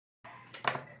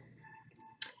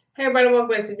Hey everybody,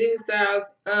 welcome back to Diva Styles.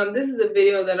 This is a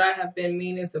video that I have been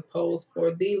meaning to post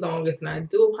for the longest, and I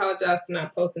do apologize for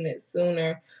not posting it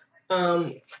sooner.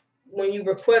 Um, when you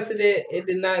requested it, it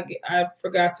did not get, I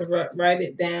forgot to write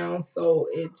it down, so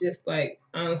it just like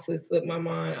honestly slipped my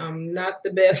mind. I'm not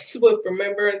the best with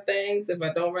remembering things. If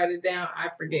I don't write it down, I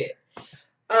forget.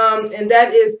 And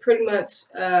that is pretty much,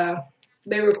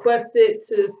 they requested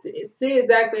to see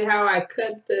exactly how I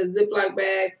cut the Ziploc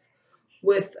bags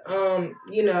with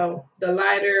the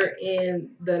lighter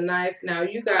and the knife. Now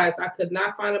you guys, I could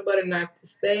not find a butter knife to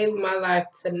save my life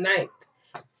tonight,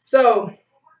 so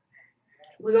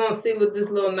we're gonna see what this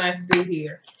little knife do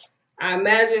here. I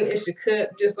imagine it should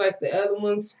cut just like the other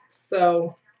ones,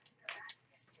 so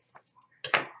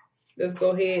let's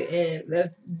go ahead and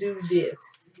let's do this.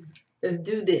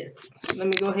 Let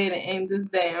me go ahead and aim this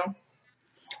down.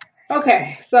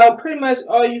 Okay, so pretty much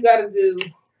all you got to do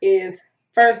is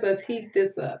first let's heat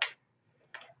this up.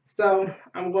 So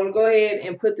I'm going to go ahead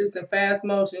and put this in fast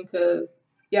motion because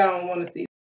y'all don't want to see.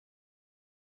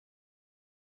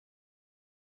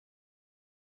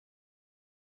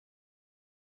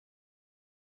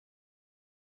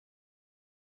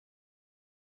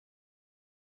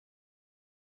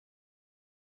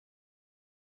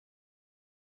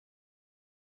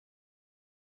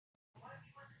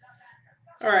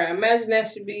 All right, imagine that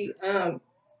should be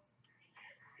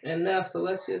enough. So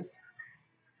let's just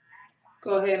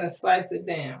go ahead and slice it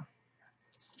down.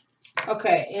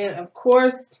 Okay, and of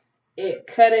course it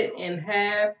cut it in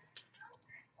half.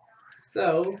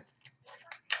 So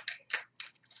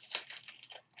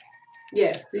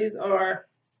yes, these are,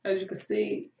 as you can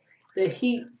see, the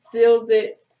heat seals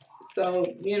it. So,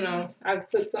 I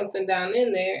put something down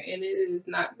in there and it is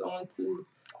not going to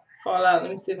fall out.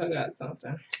 Let me see if I got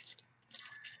something.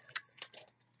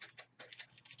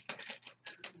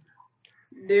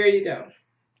 There you go.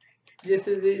 Just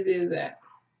as easy as that.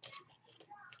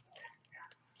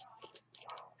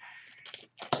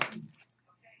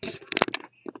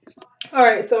 All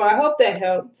right, so I hope that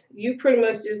helped. You pretty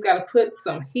much just got to put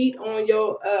some heat on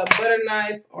your butter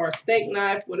knife or steak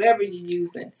knife, whatever you're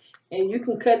using. And you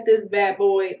can cut this bad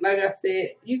boy, like I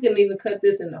said, you can even cut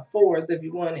this into fours if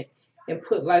you want it. And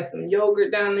put like some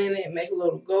yogurt down in it, make a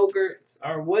little go-gurts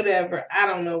or whatever. I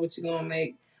don't know what you're going to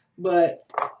make. But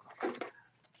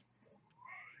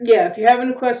yeah, if you have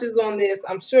any questions on this,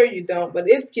 I'm sure you don't. But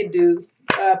if you do,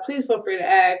 please feel free to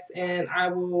ask, and I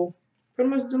will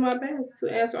pretty much do my best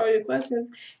to answer all your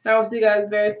questions. And I will see you guys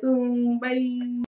very soon. Bye.